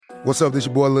What's up, this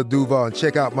your boy Lil Duval, and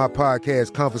check out my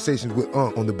podcast, Conversations with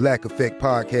Unc, on the Black Effect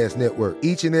Podcast Network.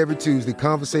 Each and every Tuesday,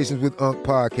 Conversations with Unc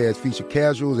podcast feature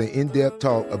casuals and in-depth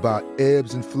talk about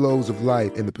ebbs and flows of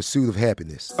life and the pursuit of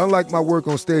happiness. Unlike my work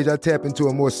on stage, I tap into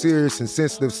a more serious and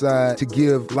sensitive side to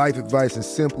give life advice and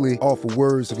simply offer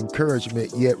words of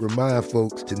encouragement, yet remind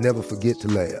folks to never forget to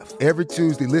laugh. Every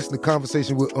Tuesday, listen to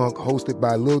Conversations with Unc, hosted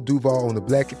by Lil Duval on the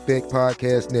Black Effect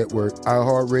Podcast Network,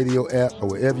 iHeartRadio app, or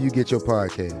wherever you get your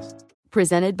podcasts.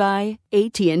 Presented by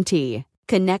AT&T.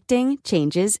 Connecting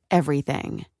changes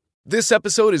everything. This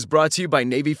episode is brought to you by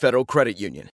Navy Federal Credit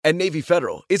Union. At Navy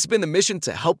Federal, it's been the mission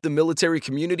to help the military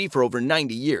community for over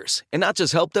 90 years. And not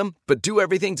just help them, but do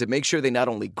everything to make sure they not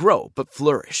only grow, but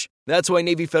flourish. That's why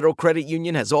Navy Federal Credit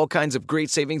Union has all kinds of great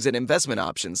savings and investment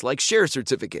options like share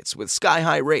certificates with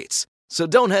sky-high rates. So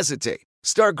don't hesitate.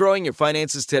 Start growing your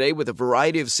finances today with a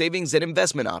variety of savings and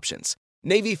investment options.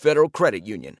 Navy Federal Credit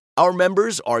Union. Our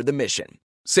members are the mission.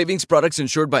 Savings products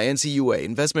insured by NCUA.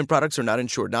 Investment products are not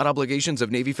insured, not obligations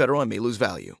of Navy Federal and may lose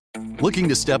value. Looking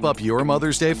to step up your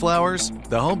Mother's Day flowers?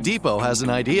 The Home Depot has an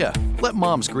idea. Let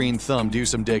Mom's green thumb do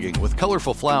some digging with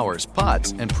colorful flowers,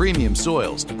 pots, and premium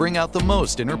soils to bring out the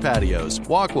most in her patios,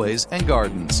 walkways, and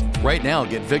gardens. Right now,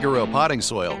 get Vigoro potting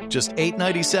soil, just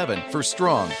 $8.97 for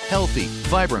strong, healthy,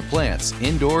 vibrant plants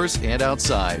indoors and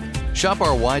outside. Shop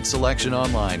our wide selection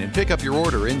online and pick up your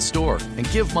order in-store and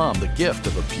give Mom the gift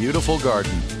of a beautiful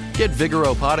garden. Get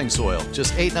Vigoro potting soil,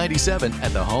 just $8.97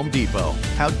 at the Home Depot.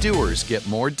 How doers get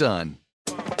more done.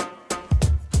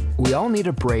 We all need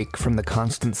a break from the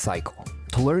constant cycle,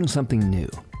 to learn something new,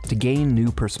 to gain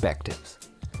new perspectives.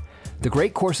 The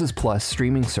Great Courses Plus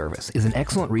streaming service is an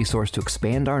excellent resource to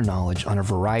expand our knowledge on a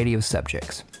variety of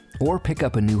subjects, or pick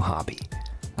up a new hobby.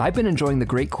 I've been enjoying the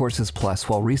Great Courses Plus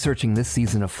while researching this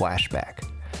season of Flashback.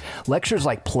 Lectures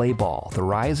like Play Ball, The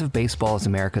Rise of Baseball as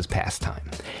America's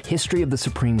Pastime, History of the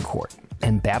Supreme Court,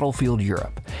 and Battlefield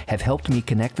Europe have helped me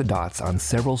connect the dots on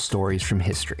several stories from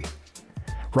history.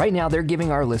 Right now, they're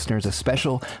giving our listeners a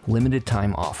special limited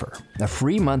time offer, a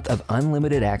free month of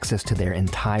unlimited access to their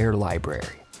entire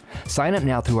library. Sign up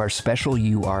now through our special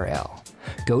URL.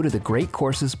 Go to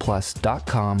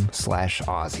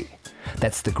thegreatcoursesplus.com/Aussie.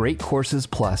 That's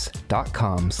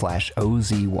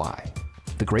thegreatcoursesplus.com/OZY.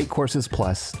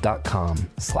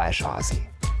 thegreatcoursesplus.com/Aussie.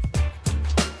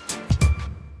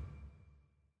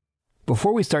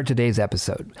 Before we start today's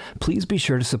episode, please be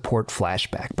sure to support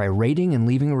Flashback by rating and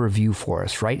leaving a review for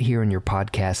us right here in your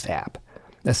podcast app.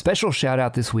 A special shout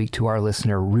out this week to our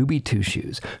listener Ruby Two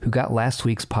Shoes, who got last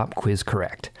week's pop quiz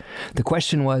correct. The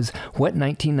question was, what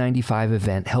 1995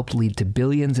 event helped lead to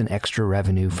billions in extra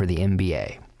revenue for the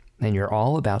NBA? And you're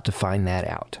all about to find that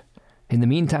out. In the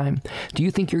meantime, do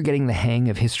you think you're getting the hang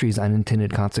of history's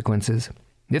unintended consequences?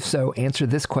 If so, answer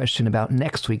this question about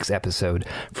next week's episode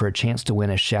for a chance to win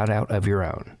a shout-out of your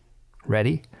own.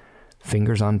 Ready?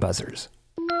 Fingers on buzzers.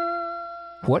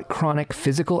 What chronic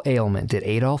physical ailment did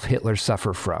Adolf Hitler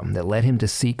suffer from that led him to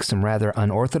seek some rather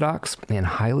unorthodox and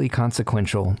highly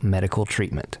consequential medical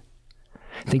treatment?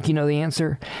 Think you know the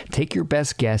answer? Take your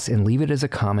best guess and leave it as a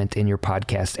comment in your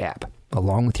podcast app,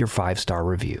 along with your 5-star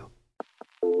review.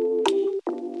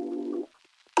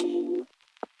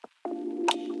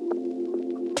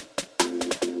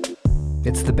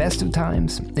 It's the best of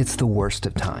times, it's the worst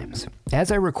of times.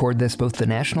 As I record this, both the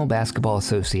National Basketball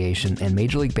Association and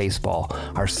Major League Baseball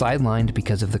are sidelined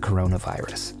because of the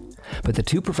coronavirus. But the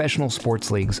two professional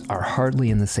sports leagues are hardly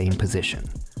in the same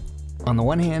position. On the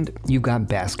one hand, you've got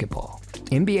basketball.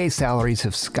 NBA salaries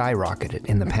have skyrocketed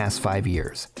in the past 5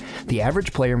 years. The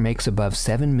average player makes above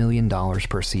 $7 million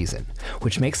per season,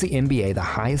 which makes the NBA the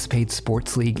highest paid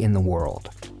sports league in the world.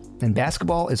 And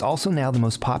basketball is also now the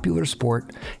most popular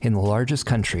sport in the largest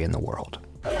country in the world.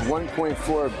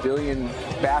 1.4 billion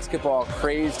basketball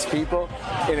crazed people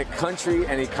in a country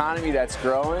and economy that's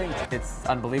growing. It's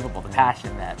unbelievable, the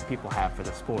passion that people have for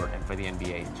the sport and for the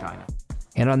NBA in China.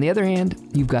 And on the other hand,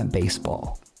 you've got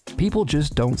baseball. People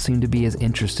just don't seem to be as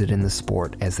interested in the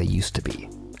sport as they used to be.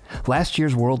 Last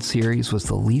year's World Series was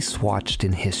the least watched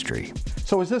in history.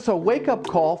 So is this a wake-up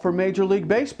call for Major League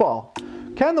Baseball?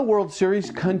 Can the World Series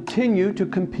continue to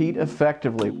compete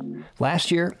effectively?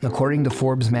 Last year, according to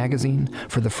Forbes magazine,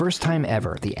 for the first time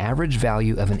ever, the average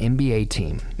value of an NBA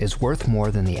team is worth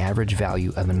more than the average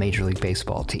value of a Major League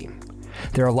Baseball team.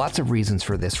 There are lots of reasons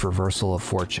for this reversal of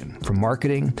fortune, from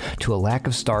marketing to a lack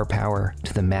of star power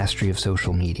to the mastery of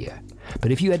social media.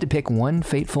 But if you had to pick one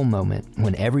fateful moment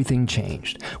when everything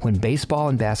changed, when baseball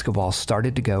and basketball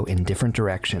started to go in different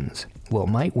directions, well, it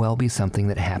might well be something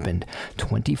that happened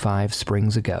 25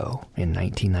 springs ago in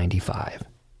 1995.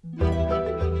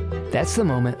 That's the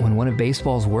moment when one of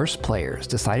baseball's worst players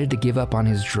decided to give up on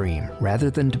his dream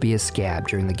rather than to be a scab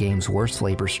during the game's worst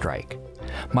labor strike.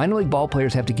 Minor league ball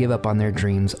players have to give up on their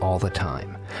dreams all the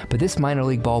time. But this minor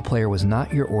league ball player was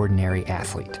not your ordinary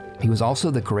athlete. He was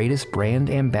also the greatest brand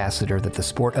ambassador that the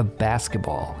sport of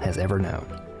basketball has ever known.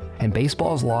 And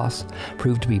baseball's loss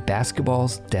proved to be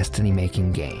basketball's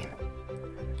destiny-making gain.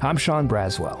 I'm Sean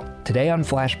Braswell. Today on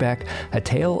Flashback, a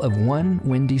tale of one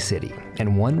windy city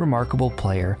and one remarkable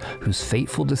player whose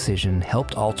fateful decision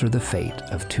helped alter the fate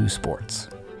of two sports.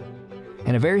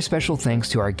 And a very special thanks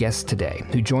to our guests today,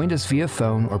 who joined us via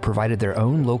phone or provided their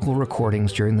own local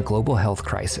recordings during the global health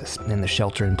crisis and the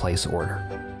shelter-in-place order.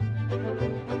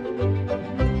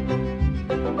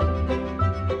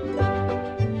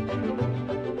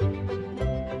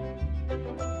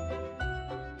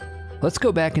 Let's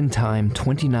go back in time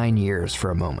 29 years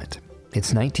for a moment.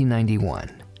 It's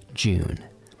 1991, June.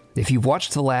 If you've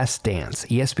watched The Last Dance,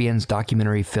 ESPN's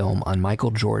documentary film on Michael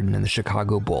Jordan and the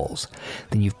Chicago Bulls,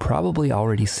 then you've probably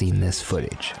already seen this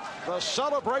footage. The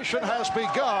celebration has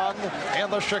begun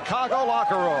in the Chicago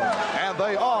locker room, and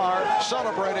they are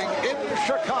celebrating in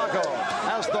Chicago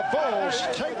as the Bulls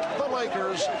take the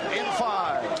Lakers in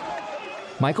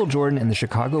 5. Michael Jordan and the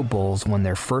Chicago Bulls won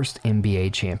their first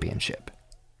NBA championship.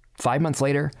 5 months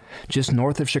later, just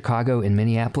north of Chicago in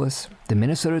Minneapolis, the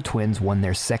Minnesota Twins won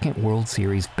their second World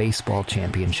Series baseball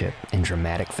championship in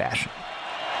dramatic fashion.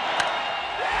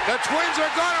 The Twins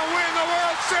are going to win the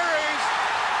World Series.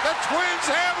 The Twins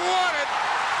have won it.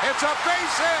 It's a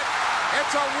base hit.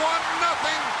 It's a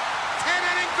 1-0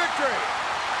 10-inning victory.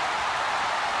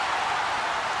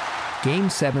 Game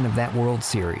 7 of that World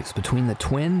Series between the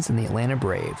Twins and the Atlanta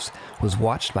Braves was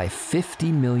watched by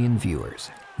 50 million viewers,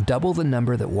 double the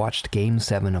number that watched Game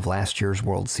 7 of last year's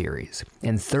World Series,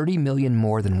 and 30 million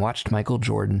more than watched Michael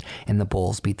Jordan and the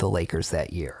Bulls beat the Lakers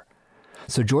that year.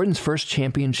 So Jordan's first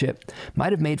championship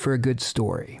might have made for a good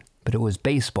story, but it was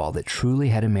baseball that truly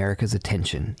had America's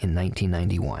attention in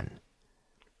 1991.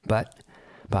 But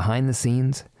behind the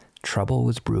scenes, trouble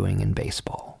was brewing in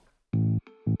baseball.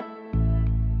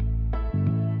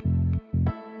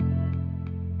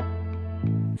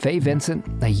 Fay Vincent,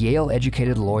 a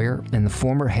Yale-educated lawyer and the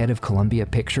former head of Columbia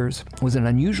Pictures, was an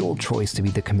unusual choice to be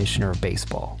the commissioner of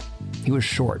baseball. He was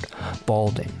short,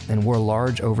 balding, and wore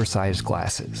large, oversized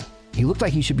glasses. He looked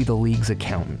like he should be the league's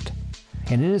accountant.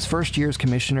 And in his first year as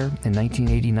commissioner in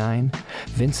 1989,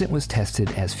 Vincent was tested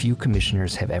as few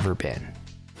commissioners have ever been.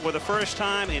 For the first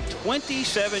time in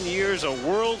 27 years, a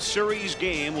World Series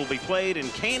game will be played in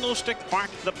Candlestick Park.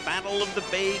 The Battle of the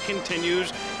Bay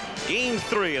continues. Game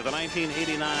 3 of the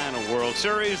 1989 World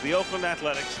Series, the Oakland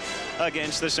Athletics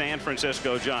against the San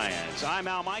Francisco Giants. I'm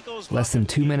Al Michaels. Less than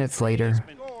 2 minutes later,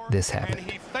 this happened.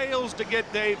 And he fails to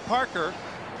get Dave Parker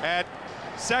at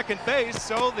second base,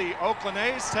 so the Oakland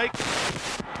A's take.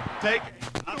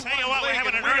 I'll tell you what, we're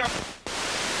having an earth.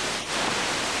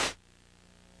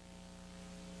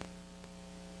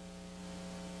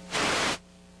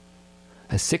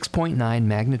 A 6.9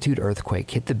 magnitude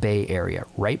earthquake hit the Bay Area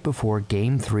right before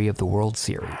Game 3 of the World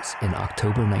Series in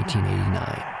October 1989.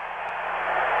 Well,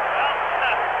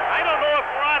 I don't know if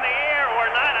we're on the air or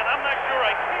not, and I'm not sure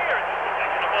I care in this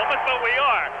particular moment, but we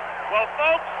are. Well,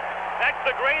 folks, that's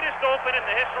the greatest open in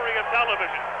the history of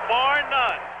television, bar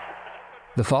none.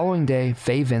 The following day,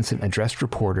 Fay Vincent addressed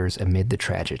reporters amid the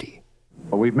tragedy.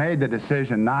 Well, we've made the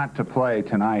decision not to play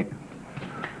tonight.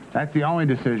 That's the only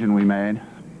decision we made.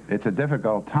 It's a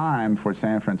difficult time for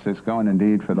San Francisco and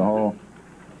indeed for the whole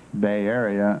Bay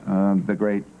Area. The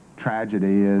great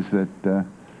tragedy is that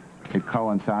it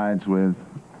coincides with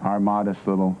our modest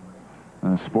little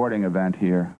sporting event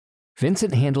here.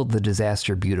 Vincent handled the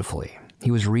disaster beautifully.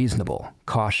 He was reasonable,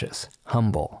 cautious,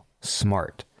 humble,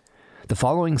 smart. The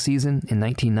following season, in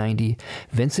 1990,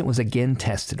 Vincent was again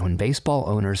tested when baseball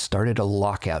owners started a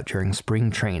lockout during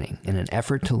spring training in an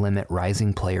effort to limit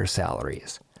rising player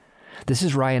salaries. This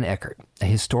is Ryan Eckert, a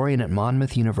historian at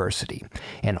Monmouth University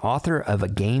and author of A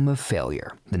Game of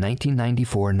Failure, the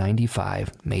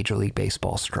 1994-95 Major League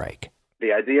Baseball strike.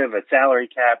 The idea of a salary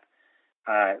cap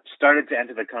started to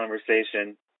enter the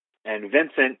conversation, and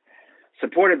Vincent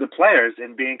supported the players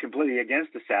in being completely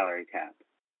against the salary cap.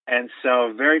 And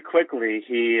so very quickly,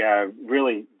 he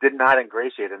really did not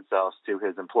ingratiate himself to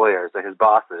his employers or his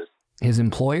bosses. His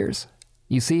employers?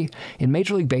 You see, in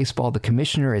Major League Baseball, the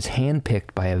commissioner is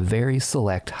handpicked by a very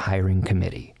select hiring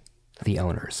committee, the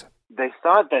owners. They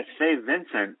thought that Fay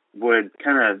Vincent would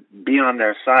kind of be on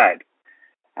their side,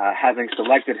 having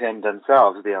selected him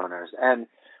themselves, the owners. And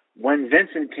when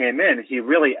Vincent came in, he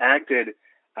really acted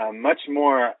much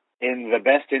more in the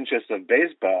best interest of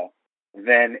baseball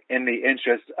than in the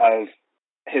interest of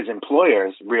his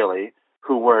employers, really,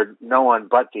 who were no one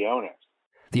but the owners.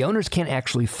 The owners can't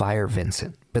actually fire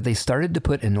Vincent, but they started to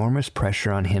put enormous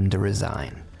pressure on him to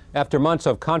resign. After months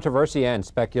of controversy and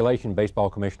speculation, Baseball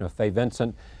Commissioner Fay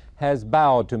Vincent has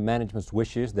bowed to management's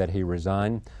wishes that he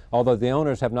resign. Although the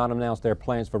owners have not announced their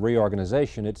plans for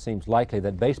reorganization, it seems likely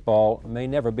that baseball may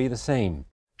never be the same.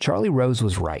 Charlie Rose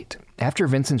was right. After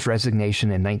Vincent's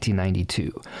resignation in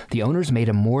 1992, the owners made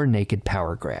a more naked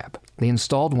power grab. They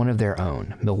installed one of their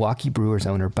own, Milwaukee Brewers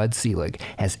owner Bud Selig,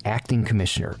 as acting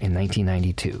commissioner in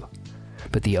 1992.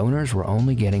 But the owners were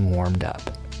only getting warmed up.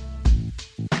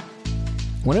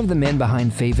 One of the men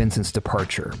behind Fay Vincent's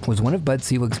departure was one of Bud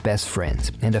Selig's best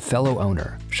friends and a fellow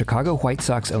owner, Chicago White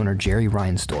Sox owner Jerry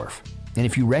Reinsdorf. And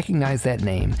if you recognize that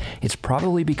name, it's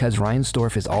probably because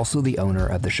Reinsdorf is also the owner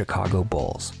of the Chicago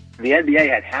Bulls. The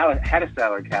NBA had a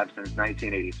salary cap since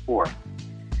 1984.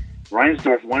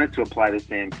 Reinsdorf wanted to apply the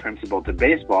same principle to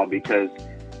baseball because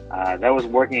that was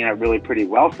working out really pretty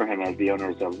well for him as the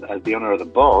owner of the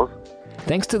Bulls.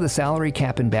 Thanks to the salary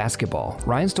cap in basketball,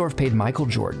 Reinsdorf paid Michael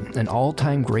Jordan, an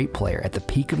all-time great player at the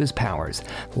peak of his powers,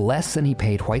 less than he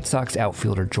paid White Sox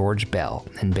outfielder George Bell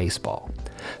in baseball.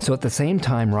 So at the same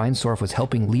time Reinsdorf was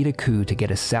helping lead a coup to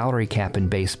get a salary cap in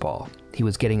baseball, he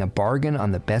was getting a bargain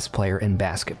on the best player in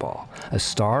basketball, a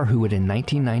star who would in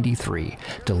 1993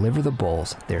 deliver the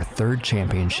Bulls their third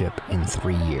championship in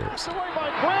 3 years. It's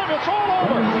all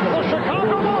over. The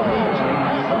Chicago Bulls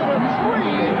have won 3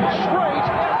 straight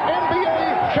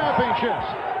NBA championships.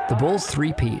 The Bulls'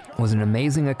 three-peat was an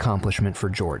amazing accomplishment for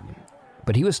Jordan,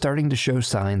 but he was starting to show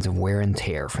signs of wear and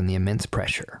tear from the immense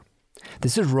pressure.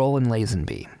 This is Roland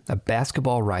Lazenby, a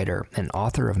basketball writer and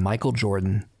author of Michael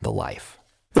Jordan, The Life.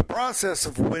 The process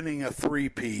of winning a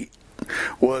three-peat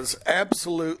was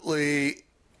absolutely,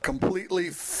 completely,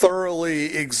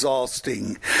 thoroughly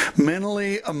exhausting,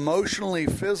 mentally, emotionally,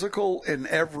 physical, in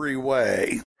every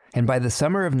way. And by the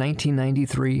summer of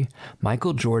 1993,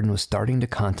 Michael Jordan was starting to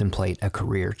contemplate a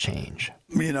career change.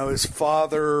 You know, his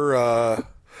father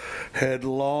had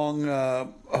long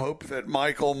hoped that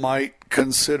Michael might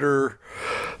consider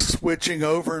switching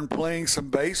over and playing some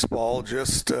baseball,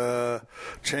 just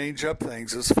change up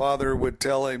things. His father would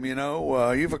tell him, you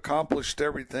know, you've accomplished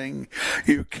everything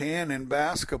you can in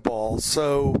basketball.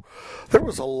 So there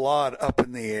was a lot up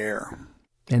in the air.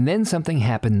 And then something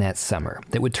happened that summer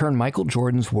that would turn Michael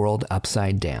Jordan's world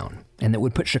upside down, and that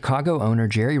would put Chicago owner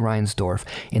Jerry Reinsdorf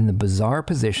in the bizarre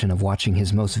position of watching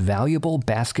his most valuable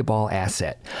basketball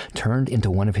asset turned into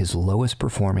one of his lowest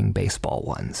performing baseball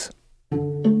ones.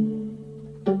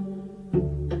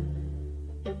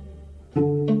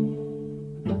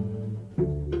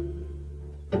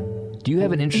 Do you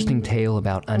have an interesting tale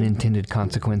about unintended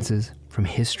consequences from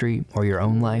history or your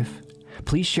own life?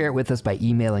 Please share it with us by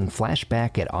emailing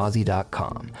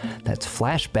flashback@ozy.com. That's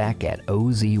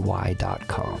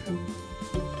flashback@ozy.com.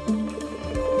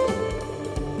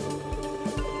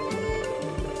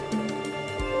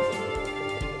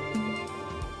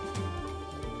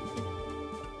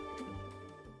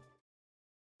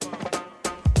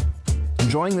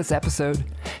 Enjoying this episode?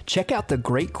 Check out the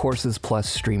Great Courses Plus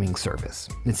streaming service.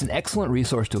 It's an excellent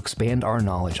resource to expand our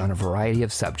knowledge on a variety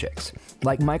of subjects,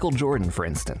 like Michael Jordan, for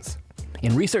instance.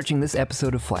 In researching this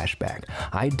episode of Flashback,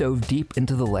 I dove deep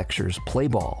into the lectures Play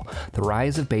Ball, The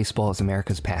Rise of Baseball as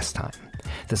America's Pastime,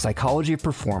 The Psychology of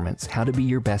Performance, How to Be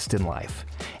Your Best in Life,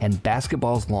 and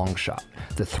Basketball's Long Shot,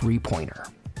 The Three-Pointer.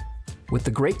 With the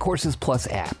Great Courses Plus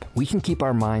app, we can keep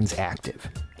our minds active,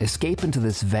 escape into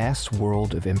this vast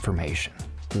world of information,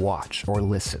 watch or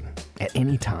listen at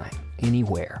any time,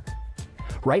 anywhere.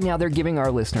 Right now, they're giving our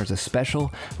listeners a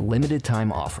special,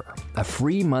 limited-time offer, a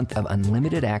free month of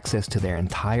unlimited access to their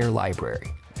entire library.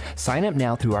 Sign up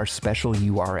now through our special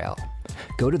URL.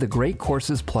 Go to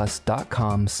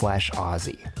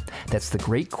thegreatcoursesplus.com/OZY. That's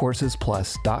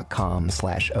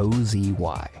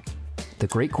thegreatcoursesplus.com/OZY.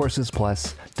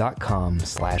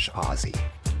 thegreatcoursesplus.com/OZY.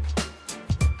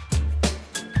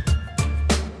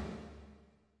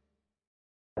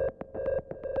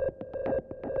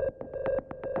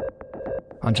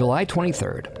 On July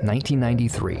 23,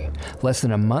 1993, less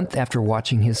than a month after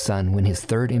watching his son win his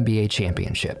third NBA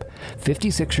championship,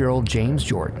 56-year-old James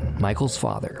Jordan, Michael's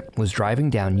father, was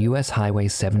driving down U.S. Highway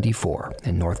 74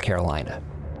 in North Carolina.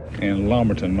 In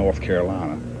Lumberton, North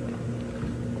Carolina.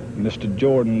 Mr.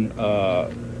 Jordan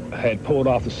had pulled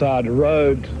off the side of the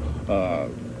road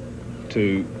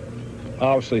to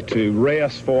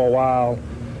rest for a while,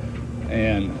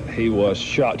 and he was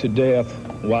shot to death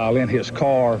while in his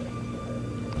car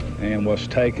and was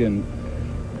taken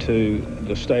to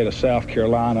the state of South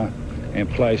Carolina and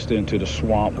placed into the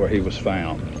swamp where he was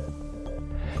found.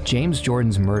 James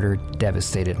Jordan's murder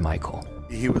devastated Michael.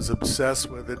 He was obsessed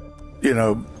with it,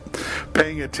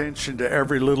 paying attention to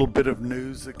every little bit of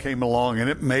news that came along, and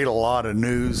it made a lot of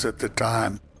news at the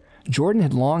time. Jordan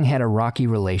had long had a rocky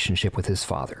relationship with his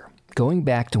father, going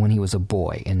back to when he was a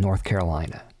boy in North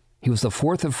Carolina. He was the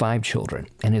fourth of 5 children,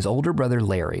 and his older brother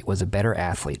Larry was a better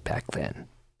athlete back then.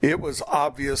 It was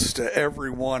obvious to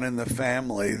everyone in the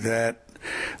family that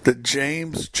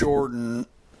James Jordan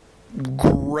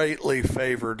greatly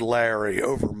favored Larry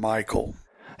over Michael.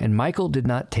 And Michael did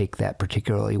not take that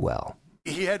particularly well.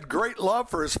 He had great love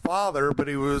for his father, but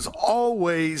he was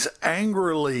always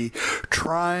angrily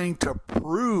trying to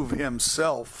prove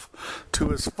himself to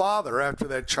his father after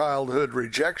that childhood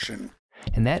rejection.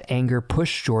 And that anger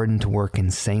pushed Jordan to work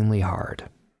insanely hard.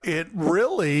 It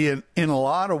really, in a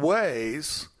lot of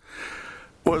ways,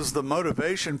 was the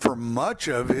motivation for much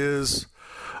of his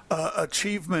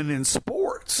achievement in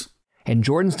sports. And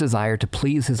Jordan's desire to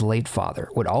please his late father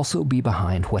would also be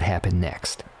behind what happened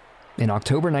next. In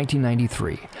October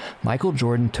 1993, Michael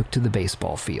Jordan took to the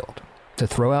baseball field to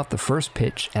throw out the first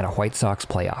pitch at a White Sox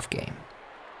playoff game.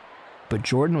 But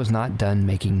Jordan was not done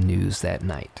making news that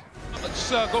night.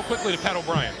 Let's go quickly to Pat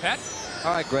O'Brien. Pat?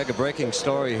 All right, Greg, a breaking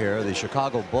story here. The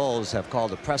Chicago Bulls have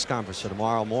called a press conference for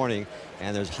tomorrow morning,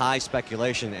 and there's high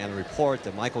speculation and a report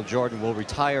that Michael Jordan will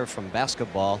retire from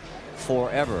basketball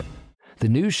forever. The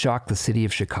news shocked the city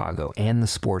of Chicago and the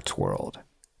sports world,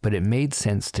 but it made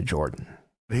sense to Jordan.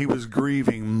 He was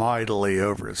grieving mightily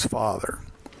over his father.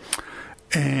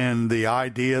 And the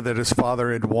idea that his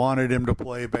father had wanted him to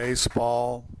play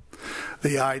baseball,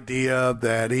 the idea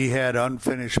that he had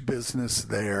unfinished business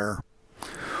there,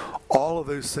 all of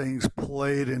those things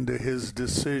played into his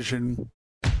decision.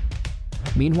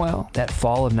 Meanwhile, that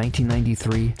fall of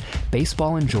 1993,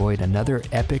 baseball enjoyed another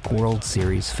epic World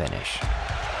Series finish.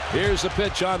 Here's the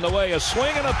pitch on the way, a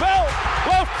swing and a belt,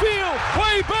 left field,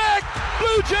 way back,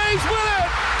 Blue Jays win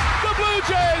it! The Blue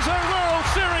Jays are World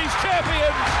Series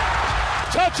champions!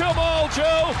 Touch them all,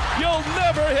 Joe! You'll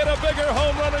never hit a bigger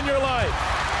home run in your life!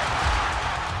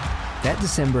 That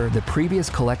December, the previous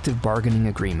collective bargaining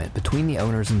agreement between the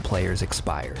owners and players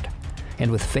expired. And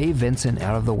with Fay Vincent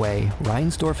out of the way,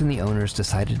 Reinsdorf and the owners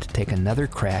decided to take another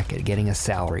crack at getting a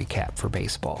salary cap for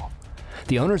baseball.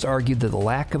 The owners argued that the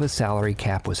lack of a salary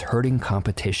cap was hurting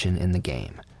competition in the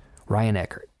game. Ryan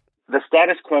Eckert. The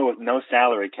status quo with no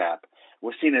salary cap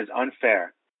was seen as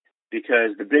unfair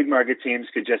because the big market teams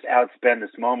could just outspend the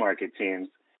small market teams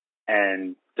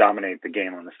and dominate the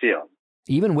game on the field.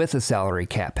 Even with a salary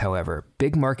cap, however,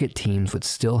 big market teams would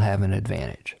still have an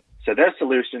advantage. So their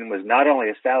solution was not only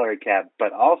a salary cap,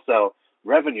 but also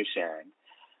revenue sharing,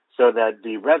 so that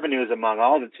the revenues among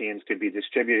all the teams could be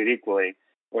distributed equally,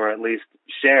 or at least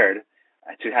shared,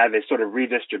 to have a sort of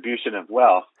redistribution of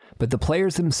wealth. But the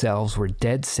players themselves were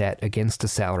dead set against a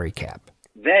salary cap.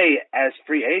 They, as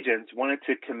free agents, wanted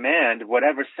to command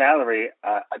whatever salary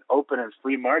an open and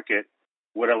free market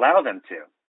would allow them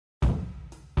to.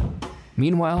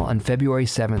 Meanwhile, on February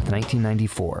 7th,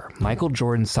 1994, Michael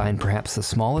Jordan signed perhaps the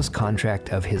smallest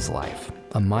contract of his life,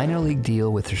 a minor league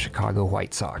deal with the Chicago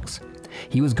White Sox.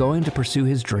 He was going to pursue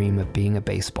his dream of being a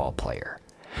baseball player.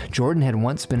 Jordan had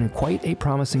once been quite a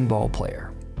promising ball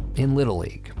player in Little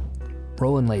League.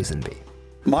 Roland Lazenby.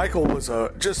 Michael was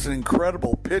just an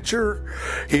incredible pitcher.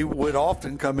 He would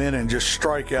often come in and just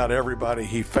strike out everybody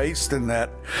he faced in that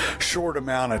short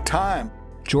amount of time.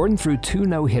 Jordan threw 2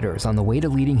 no-hitters on the way to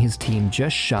leading his team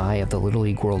just shy of the Little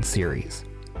League World Series.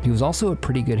 He was also a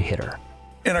pretty good hitter.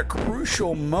 In a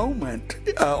crucial moment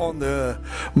on the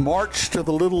march to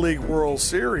the Little League World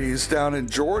Series down in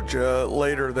Georgia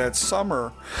later that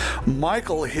summer,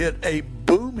 Michael hit a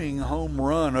booming home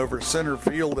run over center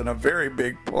field in a very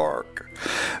big park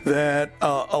that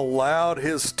allowed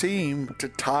his team to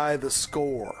tie the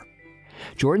score.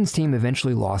 Jordan's team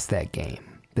eventually lost that game,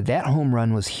 but that home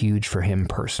run was huge for him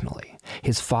personally.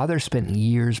 His father spent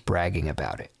years bragging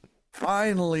about it.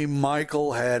 Finally,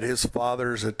 Michael had his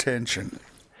father's attention.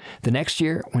 The next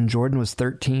year, when Jordan was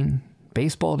 13,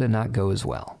 baseball did not go as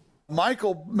well.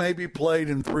 Michael maybe played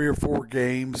in 3 or 4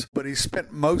 games, but he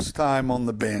spent most time on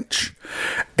the bench.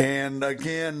 And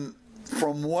again,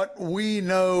 from what we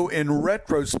know in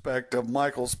retrospect of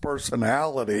Michael's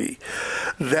personality,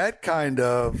 that kind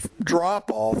of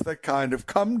drop-off, that kind of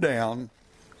come down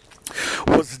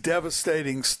was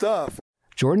devastating stuff.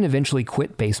 Jordan eventually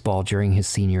quit baseball during his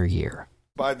senior year.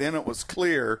 By then it was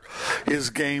clear his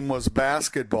game was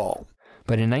basketball.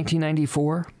 But in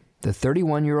 1994, the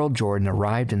 31-year-old Jordan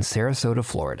arrived in Sarasota,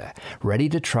 Florida, ready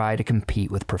to try to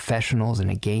compete with professionals in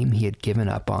a game he had given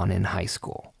up on in high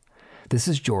school. This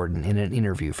is Jordan in an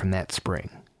interview from that spring.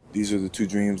 these are the two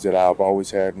dreams that I've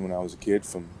always had when I was a kid,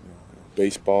 from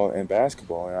baseball and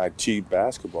basketball, and I achieved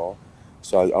basketball,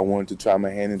 so I wanted to try my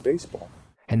hand in baseball.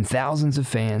 And thousands of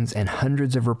fans and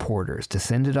hundreds of reporters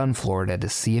descended on Florida to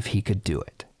see if he could do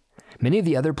it. Many of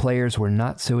the other players were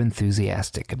not so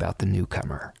enthusiastic about the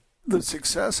newcomer. The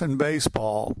success in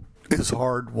baseball is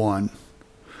hard won.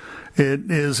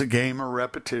 It is a game of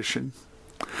repetition.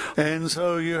 And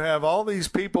so you have all these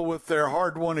people with their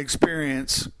hard-won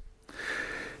experience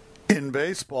in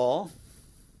baseball.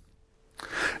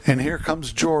 And here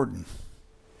comes Jordan,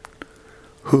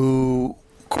 who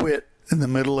quit in the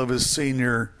middle of his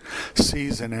senior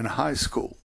season in high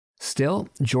school. Still,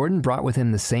 Jordan brought with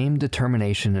him the same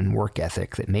determination and work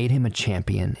ethic that made him a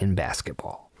champion in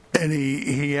basketball. And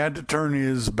he had to turn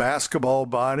his basketball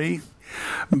body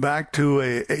back to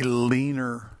a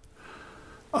leaner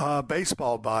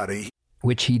baseball body.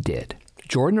 Which he did.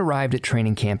 Jordan arrived at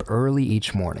training camp early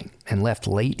each morning and left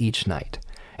late each night.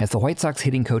 As the White Sox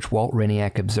hitting coach Walt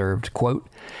Hriniak observed, quote,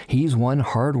 "He's one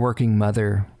hard-working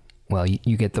mother." Well,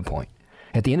 you get the point.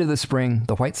 At the end of the spring,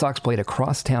 the White Sox played a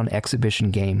crosstown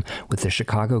exhibition game with the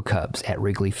Chicago Cubs at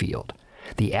Wrigley Field.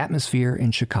 The atmosphere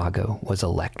in Chicago was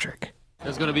electric.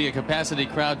 There's going to be a capacity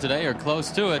crowd today, or close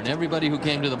to it, and everybody who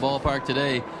came to the ballpark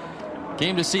today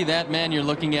came to see that man you're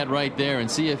looking at right there and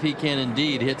see if he can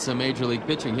indeed hit some Major League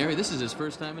pitching. Harry, this is his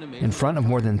first time in a Major League. In front of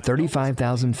more than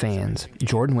 35,000 fans,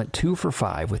 Jordan went 2 for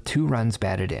 5 with 2 runs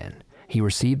batted in. He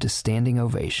received a standing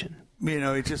ovation.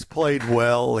 He just played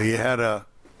well. He had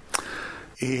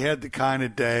the kind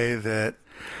of day that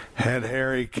had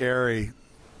Harry Carey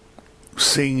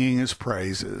singing his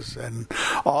praises and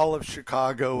all of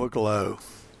Chicago aglow.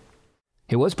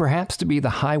 It was perhaps to be the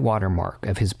high water mark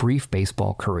of his brief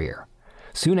baseball career.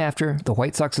 Soon after, the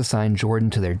White Sox assigned Jordan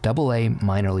to their Double-A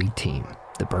minor league team,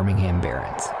 the Birmingham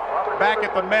Barons. Back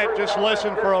at the Met, just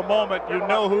listen for a moment. You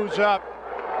know who's up.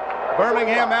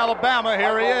 Birmingham, Alabama,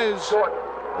 here he is.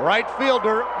 Right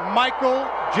fielder, Michael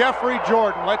Jeffrey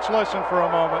Jordan. Let's listen for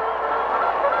a moment.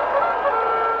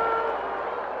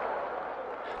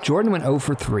 Jordan went 0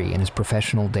 for 3 in his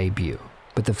professional debut,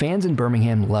 but the fans in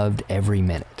Birmingham loved every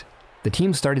minute. The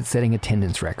team started setting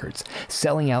attendance records,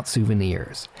 selling out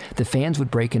souvenirs. The fans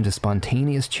would break into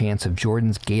spontaneous chants of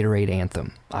Jordan's Gatorade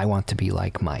anthem, "I Want to Be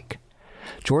Like Mike."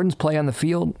 Jordan's play on the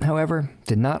field, however,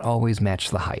 did not always match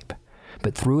the hype.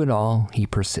 But through it all, he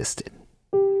persisted.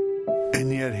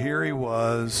 And yet here he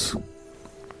was,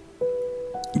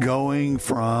 going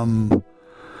from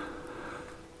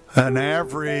an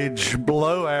average,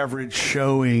 below average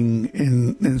showing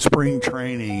in spring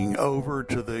training over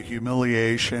to the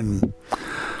humiliation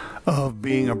of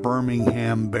being a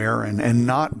Birmingham Baron and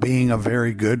not being a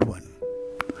very good one,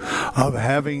 of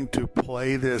having to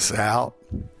play this out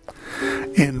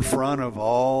in front of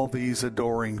all these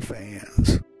adoring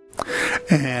fans,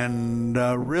 and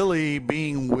really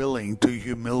being willing to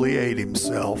humiliate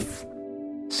himself.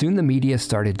 Soon the media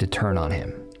started to turn on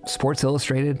him. Sports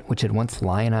Illustrated, which had once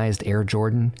lionized Air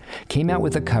Jordan, came out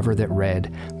with a cover that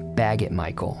read, "Bag it,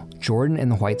 Michael. Jordan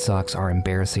and the White Sox are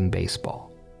embarrassing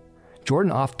baseball."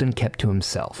 Jordan often kept to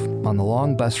himself on the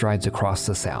long bus rides across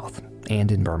the South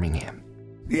and in Birmingham.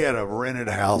 He had a rented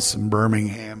house in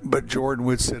Birmingham, but Jordan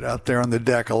would sit out there on the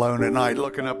deck alone at night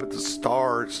looking up at the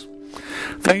stars,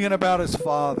 thinking about his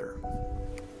father.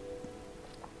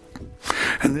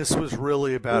 And this was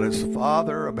really about his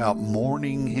father, about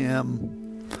mourning him,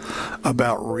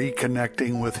 about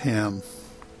reconnecting with him,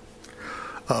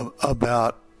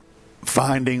 about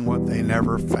finding what they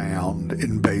never found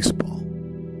in baseball.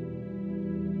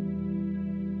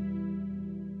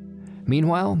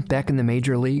 Meanwhile, back in the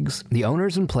major leagues, the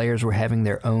owners and players were having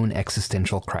their own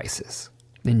existential crisis.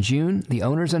 In June, the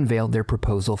owners unveiled their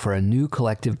proposal for a new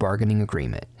collective bargaining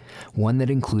agreement, one that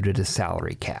included a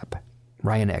salary cap.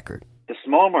 Ryan Eckert. The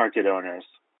small market owners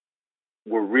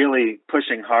were really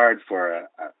pushing hard for a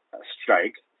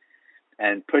strike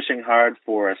and pushing hard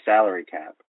for a salary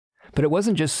cap. But it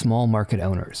wasn't just small market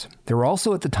owners. There were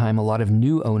also at the time a lot of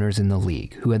new owners in the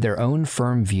league who had their own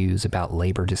firm views about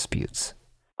labor disputes.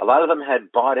 A lot of them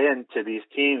had bought into these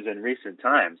teams in recent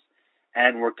times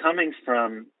and were coming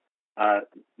from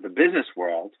the business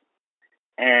world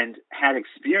and had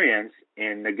experience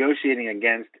in negotiating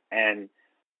against and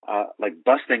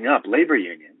busting up labor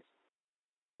unions.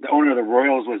 The owner of the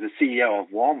Royals was the CEO of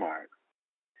Walmart.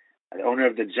 The owner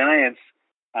of the Giants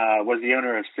was the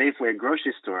owner of Safeway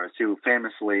grocery stores, who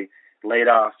famously laid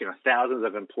off thousands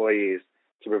of employees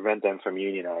to prevent them from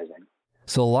unionizing.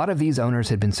 So a lot of these owners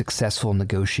had been successful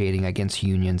negotiating against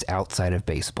unions outside of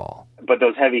baseball. But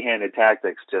those heavy-handed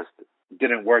tactics just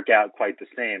didn't work out quite the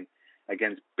same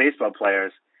against baseball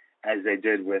players, as they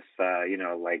did with,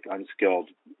 like unskilled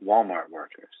Walmart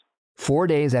workers. 4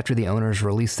 days after the owners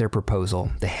released their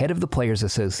proposal, the head of the Players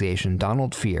Association,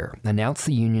 Donald Fehr, announced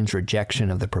the union's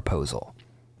rejection of the proposal.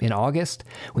 In August,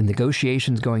 with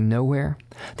negotiations going nowhere,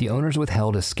 the owners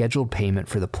withheld a scheduled payment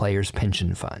for the players'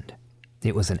 pension fund.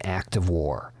 It was an act of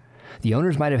war. The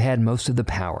owners might have had most of the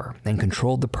power and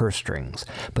controlled the purse strings,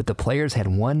 but the players had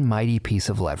one mighty piece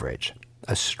of leverage,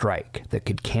 a strike that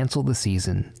could cancel the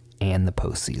season and the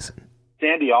postseason.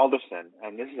 Sandy Alderson,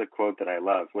 and this is a quote that I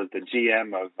love, was the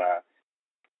GM of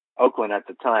Oakland at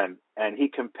the time, and he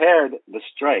compared the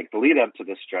strike, the lead up to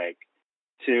the strike,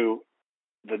 to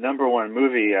the number one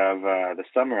movie of the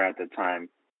summer at the time,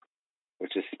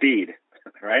 which is Speed,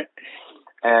 right?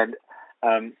 And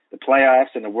the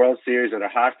playoffs and the World Series are the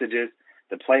hostages.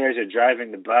 The players are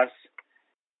driving the bus,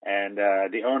 and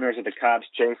the owners are the cops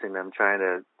chasing them,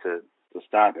 trying to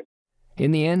stop it.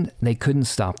 In the end, they couldn't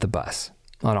stop the bus.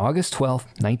 On August 12,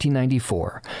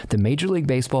 1994, the Major League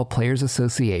Baseball Players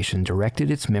Association directed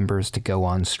its members to go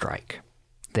on strike.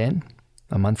 Then,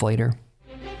 a month later,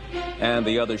 and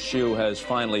the other shoe has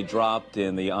finally dropped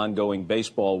in the ongoing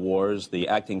baseball wars. The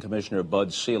acting commissioner,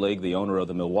 Bud Selig, the owner of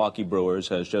the Milwaukee Brewers,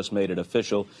 has just made it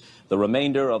official. The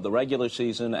remainder of the regular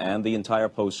season and the entire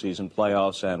postseason,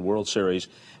 playoffs, and World Series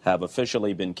have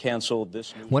officially been canceled.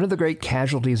 One of the great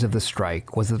casualties of the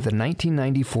strike was that the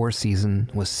 1994 season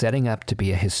was setting up to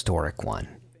be a historic one.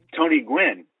 Tony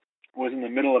Gwynn was in the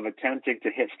middle of attempting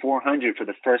to hit 400 for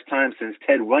the first time since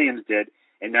Ted Williams did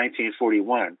in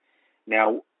 1941.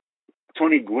 Now,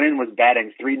 Tony Gwynn was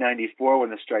batting .394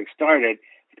 when the strike started.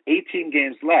 18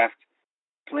 games left,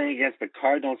 playing against the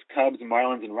Cardinals, Cubs,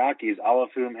 Marlins, and Rockies, all of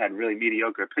whom had really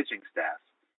mediocre pitching staffs.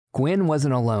 Gwynn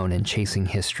wasn't alone in chasing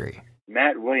history.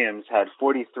 Matt Williams had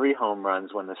 43 home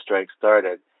runs when the strike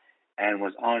started and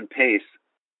was on pace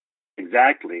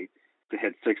exactly to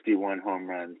hit 61 home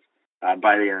runs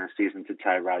by the end of the season to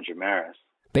tie Roger Maris.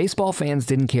 Baseball fans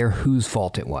didn't care whose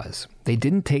fault it was. They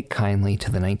didn't take kindly to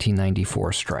the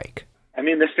 1994 strike. I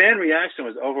mean, the fan reaction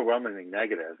was overwhelmingly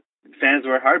negative. Fans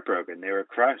were heartbroken. They were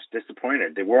crushed,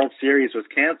 disappointed. The World Series was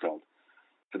canceled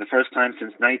for the first time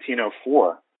since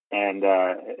 1904, and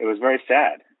it was very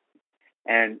sad.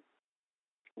 And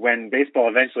when baseball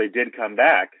eventually did come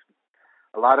back,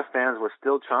 a lot of fans were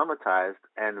still traumatized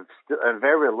and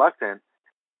very reluctant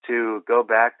to go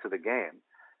back to the game.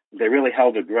 They really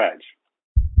held a grudge.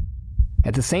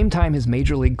 At the same time his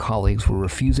major league colleagues were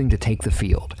refusing to take the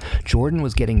field, Jordan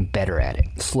was getting better at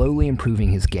it, slowly improving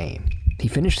his game. He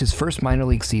finished his first minor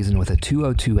league season with a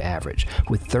 .202 average,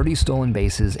 with 30 stolen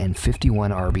bases and 51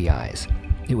 RBIs.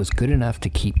 It was good enough to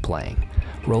keep playing.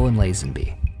 Roland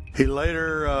Lazenby. He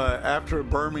later, after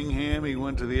Birmingham, he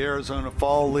went to the Arizona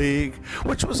Fall League,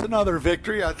 which was another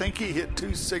victory. I think he hit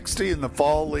 .260 in the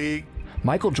Fall League.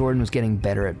 Michael Jordan was getting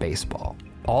better at baseball.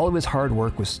 All of his hard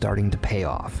work was starting to pay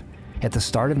off. At the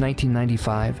start of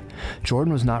 1995,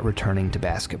 Jordan was not returning to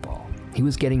basketball. He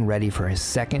was getting ready for his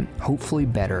second, hopefully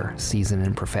better, season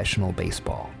in professional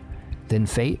baseball. Then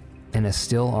fate, and a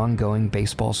still ongoing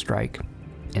baseball strike,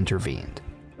 intervened.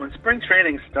 When spring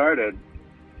training started,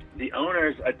 the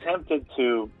owners attempted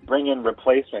to bring in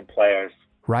replacement players.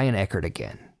 Ryan Eckert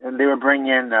again. And they were bringing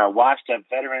in washed-up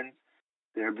veterans.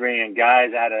 They were bringing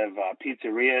guys out of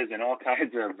pizzerias and all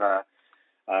kinds of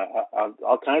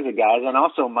guys, and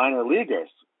also minor leaguers.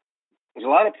 There's a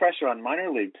lot of pressure on minor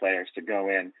league players to go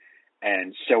in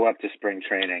and show up to spring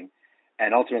training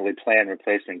and ultimately play in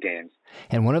replacement games.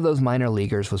 And one of those minor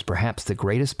leaguers was perhaps the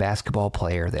greatest basketball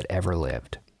player that ever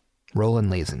lived,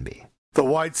 Roland Lazenby. The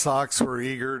White Sox were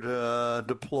eager to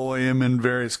deploy him in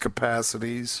various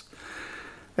capacities,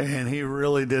 and he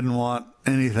really didn't want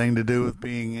anything to do with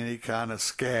being any kind of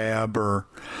scab or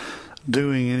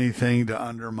doing anything to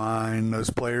undermine those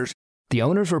players. The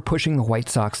owners were pushing the White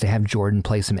Sox to have Jordan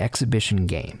play some exhibition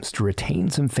games to retain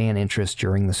some fan interest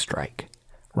during the strike.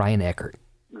 Ryan Eckert.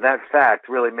 That fact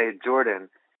really made Jordan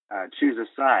choose a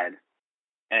side.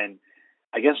 And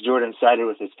I guess Jordan sided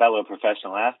with his fellow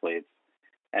professional athletes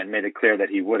and made it clear that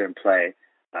he wouldn't play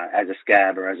as a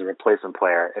scab or as a replacement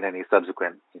player in any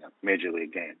subsequent major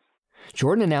league games.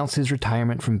 Jordan announced his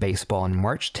retirement from baseball on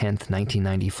March 10th,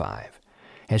 1995.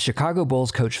 As Chicago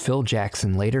Bulls coach Phil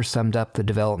Jackson later summed up the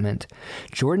development,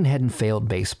 Jordan hadn't failed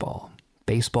baseball.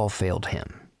 Baseball failed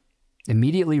him.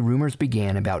 Immediately, rumors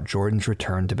began about Jordan's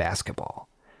return to basketball.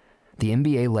 The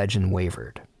NBA legend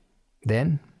wavered.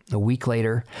 Then, a week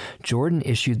later, Jordan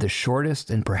issued the shortest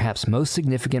and perhaps most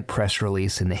significant press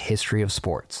release in the history of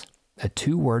sports, a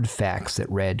 2-word fax that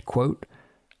read, quote,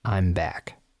 "I'm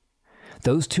back."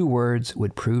 Those 2 words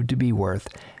would prove to be worth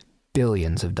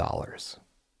billions of dollars.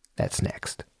 That's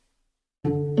next.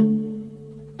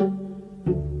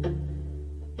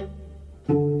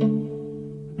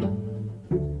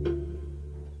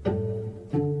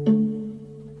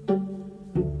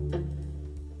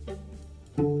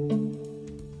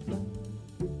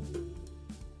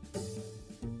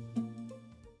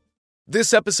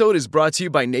 This episode is brought to you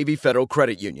by Navy Federal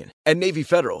Credit Union. At Navy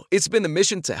Federal, it's been the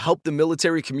mission to help the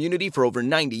military community for over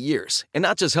 90 years. And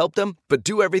not just help them, but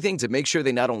do everything to make sure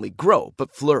they not only grow,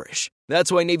 but flourish.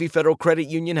 That's why Navy Federal Credit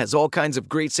Union has all kinds of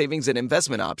great savings and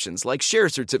investment options like share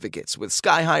certificates with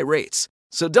sky-high rates.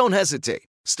 So don't hesitate.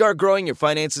 Start growing your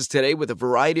finances today with a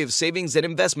variety of savings and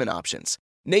investment options.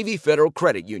 Navy Federal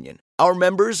Credit Union. Our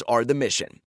members are the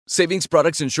mission. Savings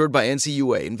products insured by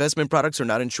NCUA. Investment products are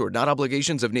not insured, not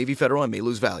obligations of Navy Federal and may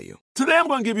lose value. Today I'm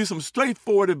going to give you some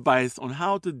straightforward advice on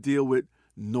how to deal with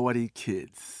naughty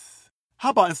kids.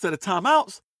 How about instead of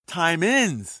timeouts,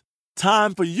 time-ins?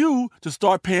 Time for you to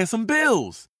start paying some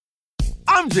bills.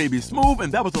 I'm JB Smoove,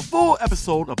 and that was a full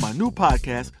episode of my new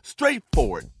podcast,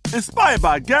 Straightforward, inspired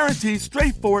by guaranteed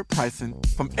straightforward pricing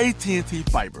from AT&T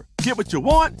Fiber. Get what you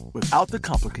want without the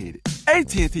complicated.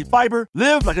 AT&T Fiber,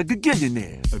 live like a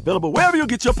gigillionaire. Available wherever you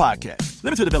get your podcasts.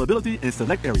 Limited availability in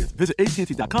select areas. Visit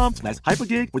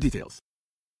AT&T.com/hypergig for details.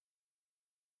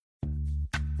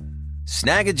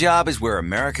 Snag a Job is where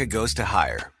America goes to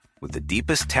hire, with the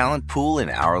deepest talent pool in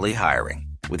hourly hiring.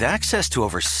 With access to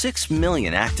over 6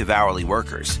 million active hourly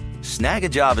workers, Snag a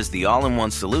Job is the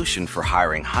all-in-one solution for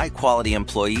hiring high-quality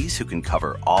employees who can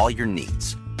cover all your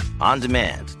needs. On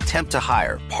demand, temp to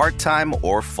hire, part-time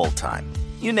or full-time.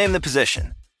 You name the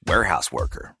position. Warehouse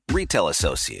worker, retail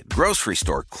associate, grocery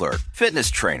store clerk, fitness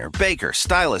trainer, baker,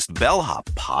 stylist, bellhop,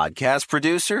 podcast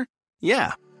producer.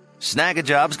 Yeah, Snag a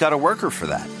Job's got a worker for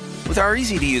that. With our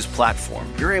easy-to-use platform,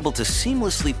 you're able to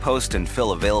seamlessly post and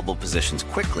fill available positions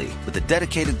quickly with a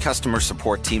dedicated customer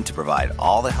support team to provide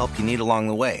all the help you need along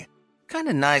the way. Kind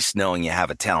of nice knowing you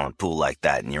have a talent pool like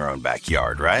that in your own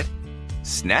backyard, right?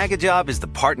 Snag a Job is the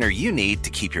partner you need to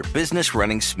keep your business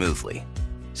running smoothly.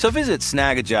 So visit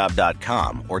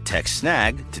snagajob.com or text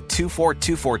SNAG to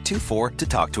 242424 to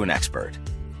talk to an expert.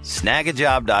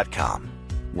 Snagajob.com,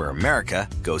 where America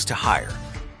goes to hire.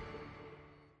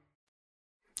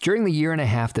 During the year and a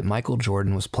half that Michael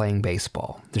Jordan was playing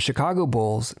baseball, the Chicago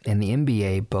Bulls and the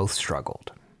NBA both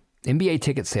struggled. NBA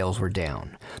ticket sales were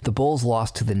down. The Bulls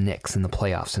lost to the Knicks in the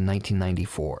playoffs in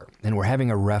 1994 and were having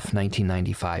a rough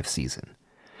 1995 season.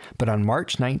 But on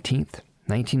March 19th,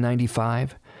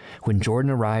 1995, when Jordan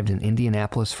arrived in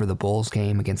Indianapolis for the Bulls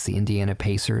game against the Indiana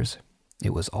Pacers,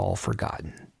 it was all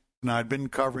forgotten. And I'd been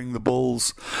covering the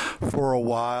Bulls for a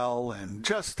while, and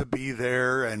just to be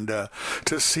there and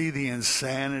to see the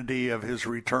insanity of his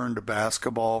return to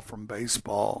basketball from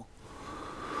baseball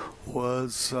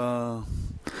was a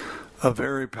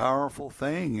very powerful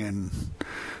thing. And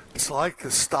it's like the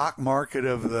stock market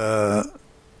of the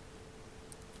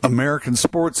American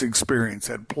sports experience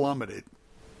had plummeted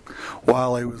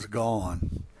while he was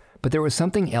gone. But there was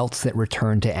something else that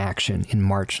returned to action in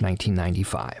March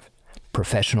 1995.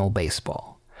 Professional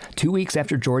baseball. 2 weeks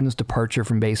after Jordan's departure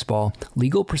from baseball,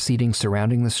 legal proceedings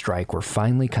surrounding the strike were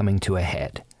finally coming to a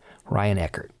head. Ryan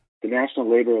Eckert. The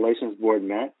National Labor Relations Board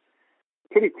met,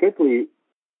 pretty quickly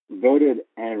voted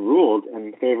and ruled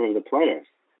in favor of the players.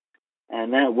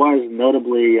 And that was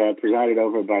notably presided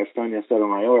over by Sonia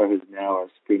Sotomayor, who's now a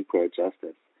Supreme Court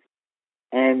justice.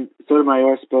 And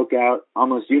Sotomayor spoke out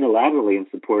almost unilaterally in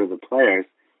support of the players,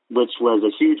 which was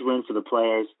a huge win for the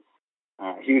players,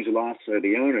 huge loss for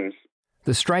the owners.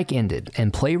 The strike ended,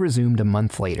 and play resumed a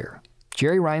month later.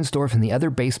 Jerry Reinsdorf and the other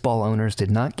baseball owners did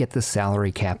not get the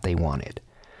salary cap they wanted.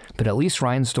 But at least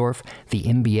Reinsdorf, the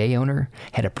NBA owner,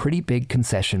 had a pretty big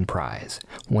concession prize,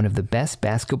 one of the best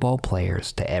basketball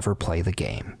players to ever play the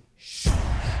game.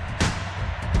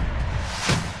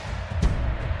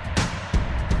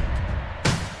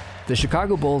 The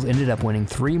Chicago Bulls ended up winning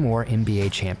 3 more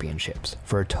NBA championships,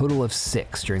 for a total of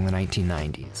 6 during the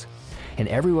 1990s. And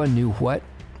everyone knew what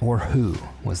or who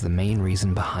was the main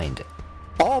reason behind it.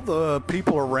 All the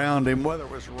people around him, whether it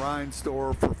was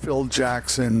Reinsdorf or Phil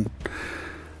Jackson,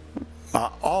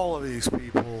 all of these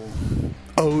people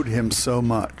owed him so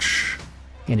much.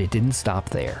 And it didn't stop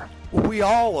there. We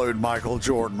all owed Michael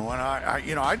Jordan. When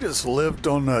I just lived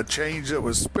on the change that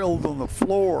was spilled on the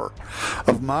floor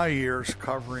of my years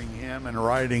covering him and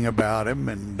writing about him.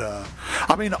 And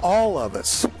all of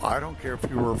us. I don't care if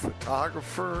you were a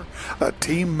photographer, a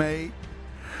teammate,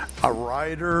 a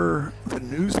writer, the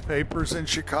newspapers in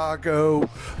Chicago,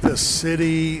 the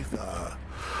city.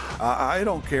 I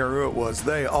don't care who it was.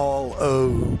 They all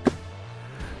owed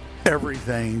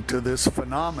everything to this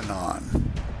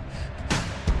phenomenon.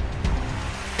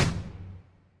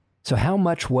 So how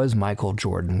much was Michael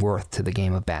Jordan worth to the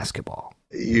game of basketball?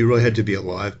 You really had to be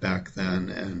alive back then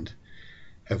and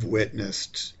have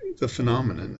witnessed the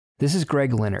phenomenon. This is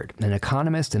Greg Leonard, an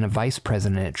economist and a vice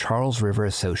president at Charles River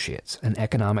Associates, an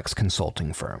economics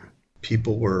consulting firm.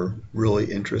 people were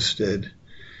really interested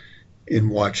in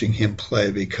watching him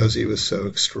play because he was so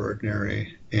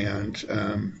extraordinary, and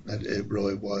it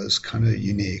really was kind of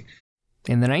unique.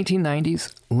 In the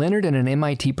 1990s, Leonard and an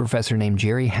MIT professor named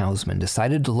Jerry Hausman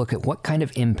decided to look at what kind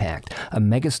of impact a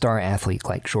megastar athlete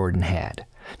like Jordan had,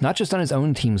 not just on his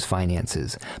own team's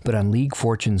finances, but on league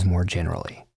fortunes more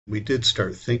generally. We did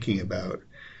start thinking about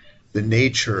the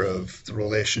nature of the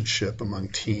relationship among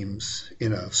teams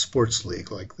in a sports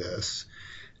league like this,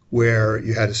 where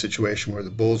you had a situation where the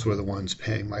Bulls were the ones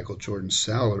paying Michael Jordan's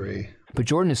salary. But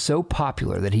Jordan is so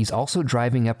popular that he's also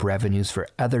driving up revenues for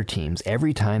other teams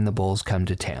every time the Bulls come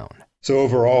to town. So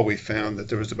overall, we found that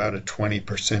there was about a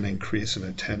 20% increase in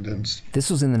attendance. This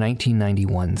was in the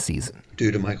 1991 season.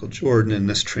 Due to Michael Jordan, and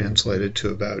this translated to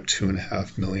about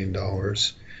 $2.5 million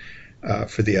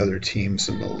for the other teams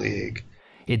in the league.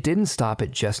 It didn't stop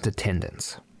at just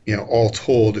attendance. You know, all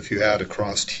told, if you add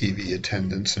across TV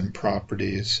attendance and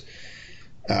properties,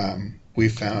 we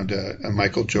found a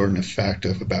Michael Jordan effect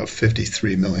of about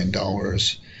 $53 million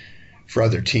for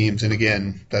other teams. And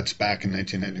again, that's back in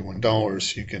 1991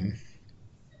 dollars. You can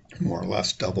more or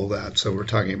less double that. So we're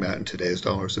talking about, in today's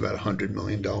dollars, about $100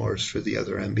 million for the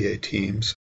other NBA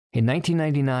teams. In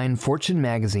 1999, Fortune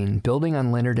magazine, building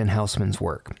on Leonard and Hausman's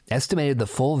work, estimated the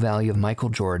full value of Michael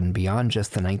Jordan beyond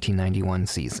just the 1991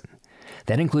 season.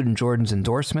 That included Jordan's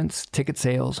endorsements, ticket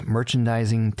sales,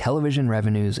 merchandising, television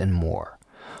revenues, and more.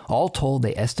 All told,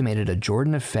 they estimated a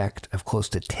Jordan effect of close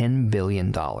to $10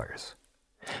 billion.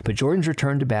 But Jordan's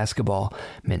return to basketball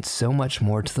meant so much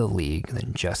more to the league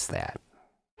than just that.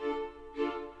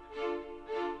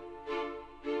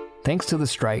 Thanks to the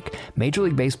strike, Major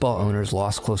League Baseball owners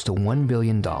lost close to $1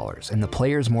 billion and the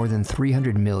players more than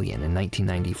 $300 million in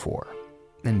 1994.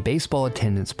 And baseball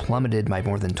attendance plummeted by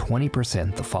more than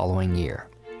 20% the following year.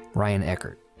 Ryan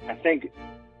Eckert. I think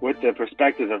with the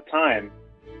perspective of time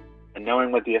and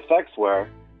knowing what the effects were,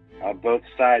 both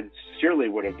sides surely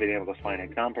would have been able to find a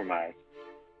compromise.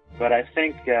 But I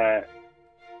think they're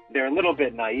a little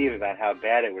bit naive about how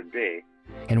bad it would be.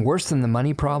 And worse than the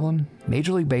money problem,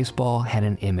 Major League Baseball had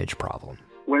an image problem.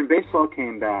 When baseball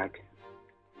came back,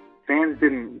 fans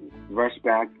didn't rush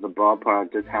back to the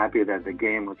ballpark just happy that the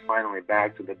game was finally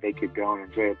back so that they could go and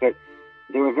enjoy it. But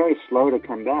they were very slow to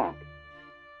come back.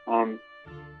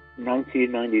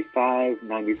 1995,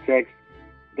 96,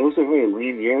 those are very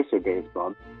lean years for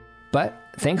baseball. But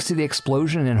thanks to the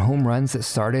explosion in home runs that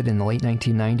started in the late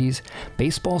 1990s,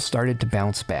 baseball started to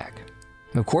bounce back.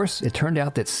 Of course, it turned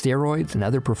out that steroids and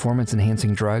other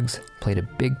performance-enhancing drugs played a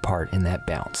big part in that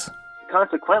bounce.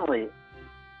 Consequently,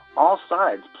 all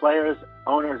sides, players,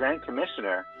 owners, and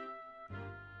commissioner,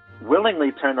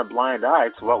 willingly turned a blind eye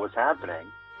to what was happening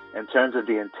in terms of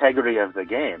the integrity of the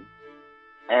game.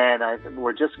 And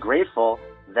we're just grateful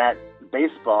that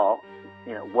baseball,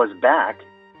 was back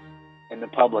in the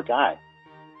public eye.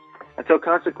 And so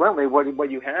consequently,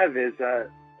 what you have is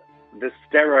this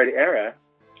steroid era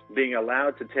being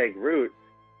allowed to take root,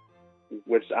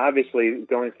 which obviously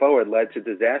going forward led to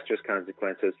disastrous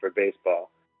consequences for baseball,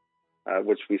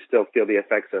 which we still feel the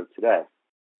effects of today.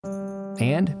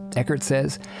 And, Eckert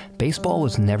says, baseball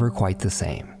was never quite the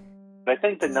same. I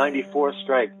think the 94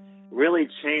 strike really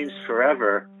changed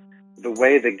forever the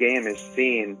way the game is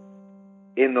seen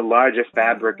in the larger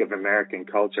fabric of American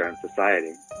culture and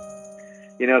society.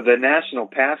 The national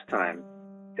pastime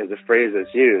is a phrase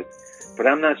that's used, but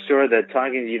I'm not sure that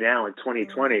talking to you now in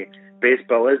 2020,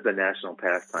 baseball is the national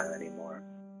pastime anymore.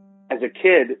 As a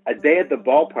kid, a day at the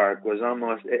ballpark was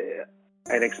almost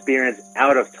an experience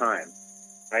out of time,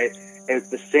 right? It's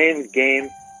the same game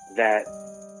that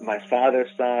my father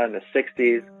saw in the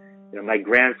 60s, my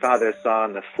grandfather saw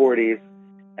in the 40s,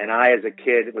 and I as a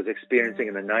kid was experiencing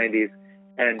in the 90s.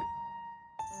 And,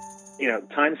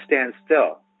 time stands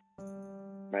still,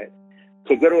 right?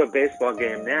 To go to a baseball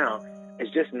game now is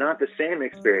just not the same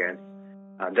experience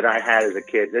that I had as a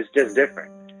kid. It's just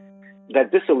different.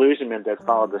 That disillusionment that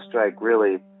followed the strike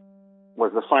really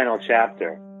was the final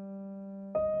chapter.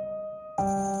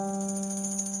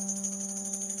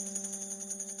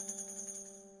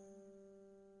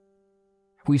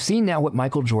 We've seen now what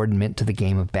Michael Jordan meant to the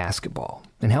game of basketball,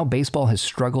 and how baseball has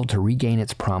struggled to regain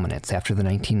its prominence after the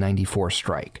 1994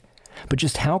 strike. But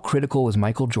just how critical was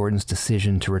Michael Jordan's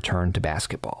decision to return to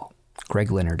basketball?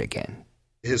 Greg Leonard again.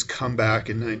 His comeback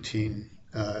in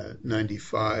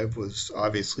 1995 was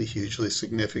obviously hugely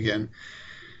significant,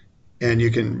 and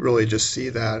you can really just see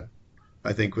that,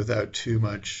 I think, without too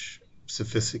much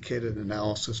sophisticated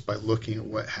analysis by looking at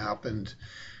what happened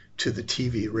to the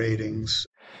TV ratings.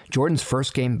 Jordan's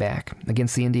first game back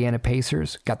against the Indiana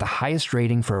Pacers got the highest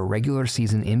rating for a regular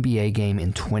season NBA game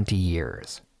in 20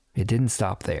 years. it didn't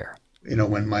stop there. You know,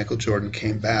 when Michael Jordan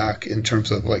came back in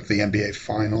terms of like the NBA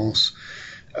Finals,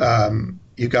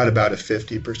 you got about a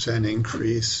 50%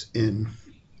 increase in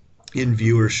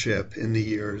viewership in the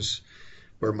years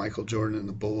where Michael Jordan and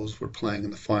the Bulls were playing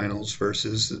in the finals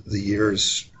versus the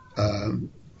years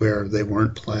where they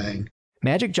weren't playing.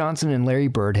 Magic Johnson and Larry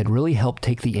Bird had really helped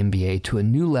take the NBA to a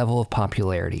new level of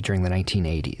popularity during the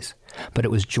 1980s. But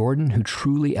it was Jordan who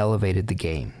truly elevated the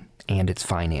game and its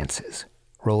finances.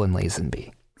 Roland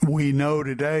Lazenby. We know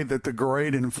today that the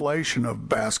great inflation of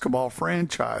basketball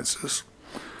franchises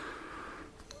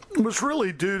was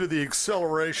really due to the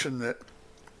acceleration that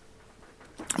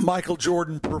Michael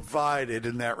Jordan provided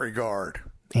in that regard.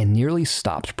 And nearly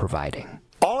stopped providing.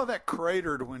 All of that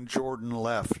cratered when Jordan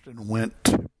left and went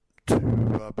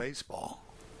to baseball.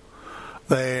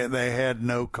 They had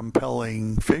no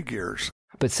compelling figures.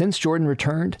 But since Jordan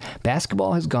returned,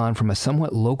 basketball has gone from a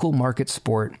somewhat local market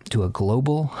sport to a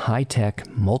global, high-tech,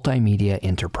 multimedia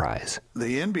enterprise.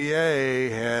 The NBA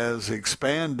has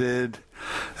expanded,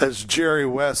 as Jerry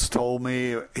West told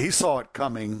me. He saw it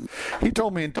coming. He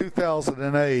told me in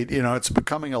 2008, it's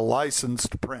becoming a license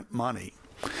to print money.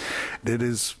 It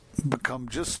has become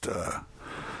just a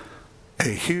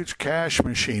huge cash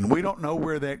machine. We don't know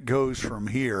where that goes from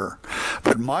here,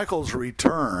 but Michael's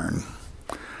return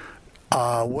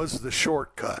was the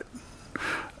shortcut.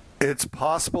 It's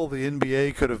possible the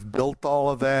NBA could have built all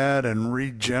of that and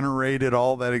regenerated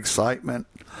all that excitement,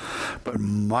 but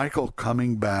Michael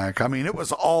coming back, it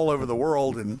was all over the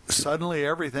world, and suddenly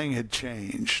everything had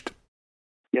changed.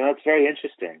 It's very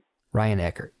interesting. Ryan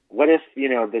Eckert. What if,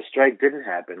 the strike didn't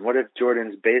happen? What if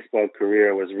Jordan's baseball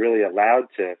career was really allowed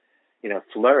to,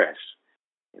 flourish?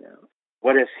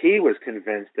 What if he was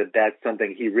convinced that that's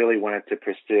something he really wanted to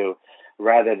pursue,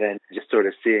 rather than just sort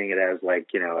of seeing it as like,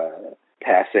 a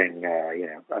passing,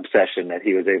 obsession that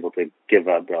he was able to give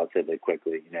up relatively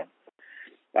quickly,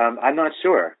 I'm not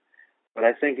sure, but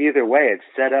I think either way it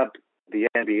set up the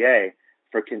NBA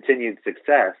for continued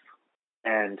success,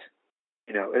 and,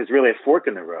 it was really a fork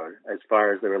in the road as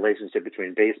far as the relationship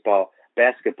between baseball,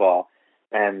 basketball,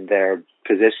 and their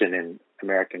position in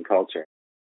American culture.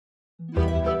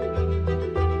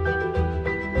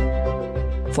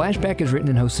 Flashback is written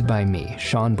and hosted by me,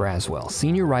 Sean Braswell,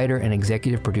 senior writer and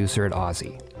executive producer at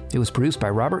OZY. It was produced by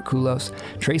Robert Kulos,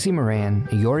 Tracy Moran,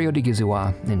 Iorio de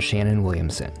Gizua, and Shannon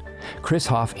Williamson. Chris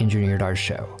Hoff engineered our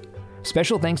show.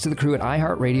 Special thanks to the crew at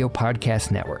iHeartRadio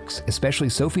Podcast Networks, especially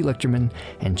Sophie Lichterman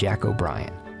and Jack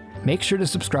O'Brien. Make sure to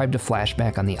subscribe to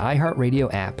Flashback on the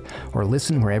iHeartRadio app or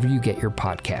listen wherever you get your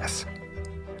podcasts.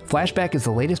 Flashback is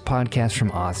the latest podcast from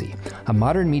OZY, a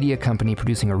modern media company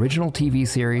producing original TV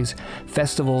series,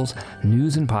 festivals,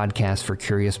 news, and podcasts for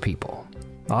curious people.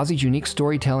 OZY's unique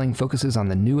storytelling focuses on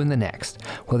the new and the next,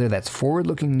 whether that's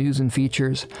forward-looking news and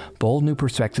features, bold new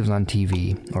perspectives on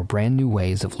TV, or brand new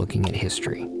ways of looking at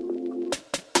history.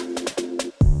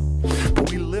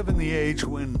 We live in the age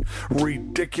when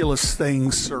ridiculous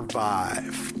things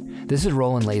survive. This is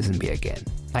Roland Lazenby again.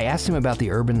 I asked him about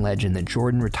the urban legend that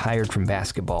Jordan retired from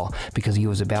basketball because he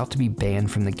was about to be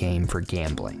banned from the game for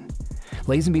gambling.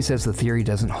 Lazenby says the theory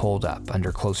doesn't hold up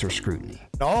under closer scrutiny.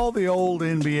 All the old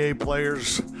NBA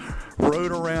players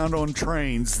rode around on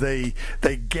trains. They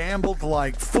gambled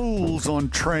like fools on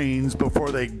trains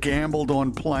before they gambled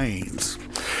on planes.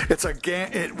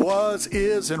 It was,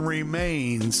 is, and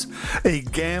remains a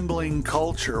gambling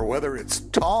culture, whether it's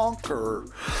tonk or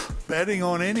betting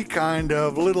on any kind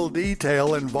of little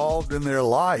detail involved in their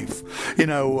life.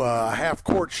 A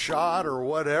half-court shot or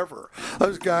whatever.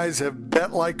 Those guys have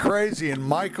bet like crazy, and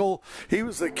Michael, he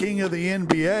was the king of the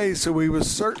NBA, so he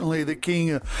was certainly the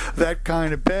king of that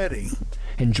kind of betting.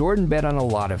 And Jordan bet on a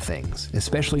lot of things,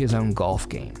 especially his own golf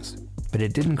games. But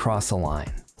it didn't cross the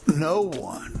line. No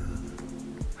one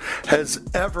has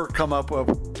ever come up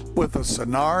with a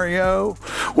scenario,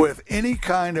 with any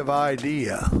kind of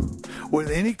idea, with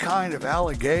any kind of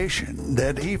allegation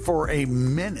that he for a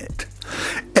minute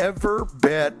ever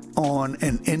bet on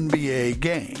an NBA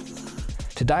game.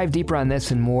 To dive deeper on this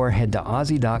and more, head to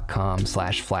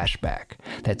ozy.com/flashback.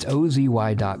 That's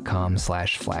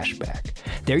ozy.com/flashback.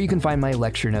 There you can find my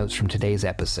lecture notes from today's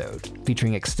episode,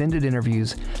 featuring extended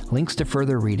interviews, links to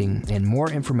further reading, and more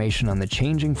information on the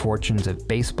changing fortunes of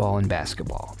baseball and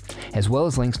basketball, as well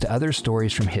as links to other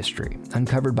stories from history,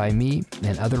 uncovered by me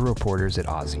and other reporters at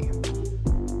OZY.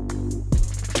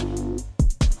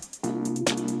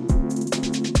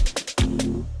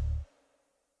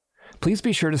 Please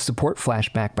be sure to support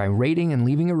Flashback by rating and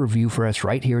leaving a review for us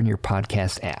right here in your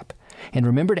podcast app. And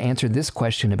remember to answer this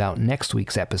question about next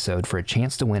week's episode for a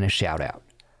chance to win a shout-out.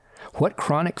 What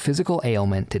chronic physical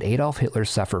ailment did Adolf Hitler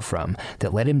suffer from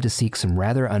that led him to seek some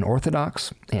rather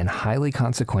unorthodox and highly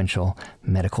consequential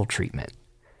medical treatment?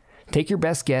 Take your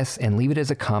best guess and leave it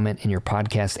as a comment in your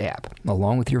podcast app,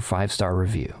 along with your 5-star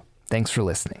review. Thanks for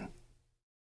listening.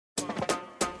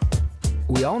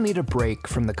 We all need a break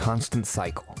from the constant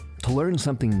cycle, to learn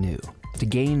something new, to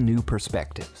gain new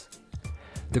perspectives.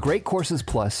 The Great Courses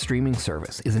Plus streaming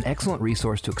service is an excellent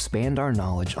resource to expand our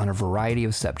knowledge on a variety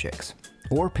of subjects,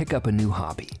 or pick up a new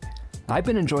hobby. I've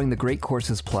been enjoying the Great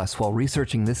Courses Plus while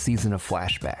researching this season of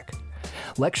Flashback.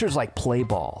 Lectures like Play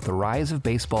Ball, The Rise of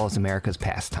Baseball as America's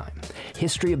Pastime,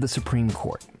 History of the Supreme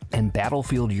Court, and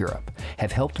Battlefield Europe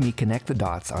have helped me connect the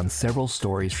dots on several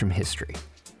stories from history.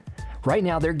 Right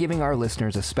now, they're giving our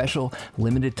listeners a special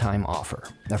limited time offer,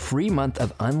 a free month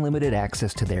of unlimited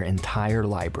access to their entire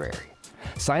library.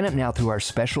 Sign up now through our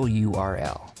special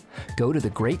URL. Go to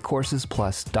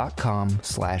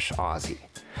thegreatcoursesplus.com/Aussie.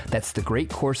 That's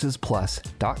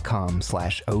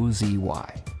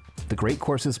thegreatcoursesplus.com/OZY.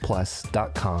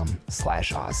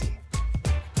 thegreatcoursesplus.com/Aussie.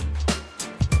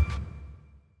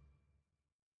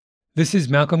 This is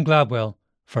Malcolm Gladwell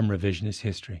from Revisionist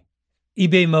History.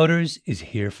 eBay Motors is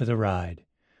here for the ride.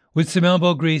 With some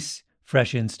elbow grease,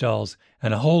 fresh installs,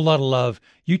 and a whole lot of love,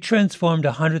 you transformed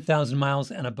 100,000 miles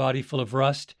and a body full of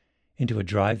rust into a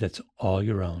drive that's all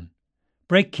your own.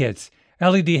 Brake kits,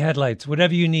 LED headlights,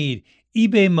 whatever you need,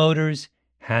 eBay Motors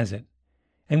has it.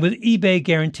 And with eBay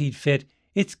Guaranteed Fit,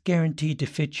 it's guaranteed to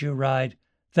fit your ride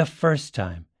the first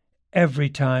time, every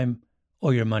time,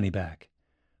 or your money back.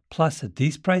 Plus, at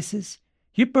these prices,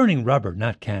 you're burning rubber,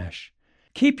 not cash.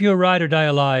 Keep your ride or die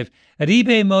alive at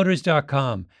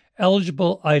ebaymotors.com.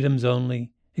 Eligible items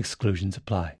only. Exclusions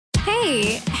apply.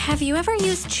 Hey, have you ever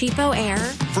used Cheapo Air?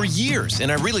 For years,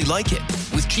 and I really like it.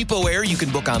 With Cheapo Air, you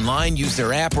can book online, use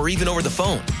their app, or even over the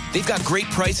phone. They've got great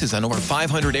prices on over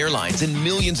 500 airlines and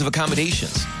millions of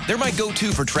accommodations. They're my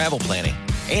go-to for travel planning.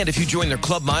 And if you join their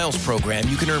Club Miles program,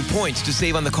 you can earn points to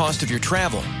save on the cost of your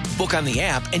travel. Book on the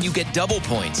app, and you get double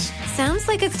points. Sounds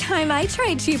like it's time I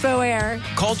tried Cheapo Air.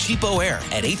 Call Cheapo Air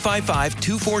at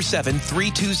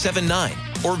 855-247-3279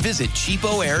 or visit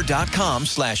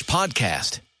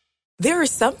cheapoair.com/podcast. There are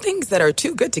some things that are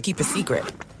too good to keep a secret.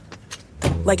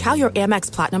 Like how your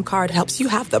Amex Platinum card helps you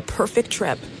have the perfect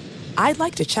trip. I'd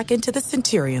like to check into the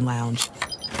Centurion Lounge.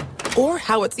 Or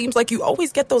how it seems like you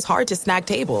always get those hard-to-snag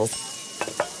tables.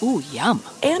 Ooh, yum.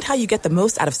 And how you get the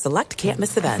most out of select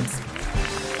can't-miss events.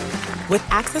 With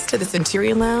access to the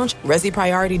Centurion Lounge, Resi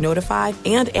Priority Notified,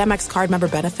 and Amex card member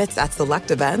benefits at select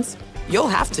events, you'll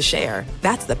have to share.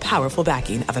 That's the powerful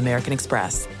backing of American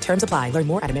Express. Terms apply. Learn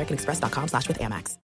more at americanexpress.com/withAmex.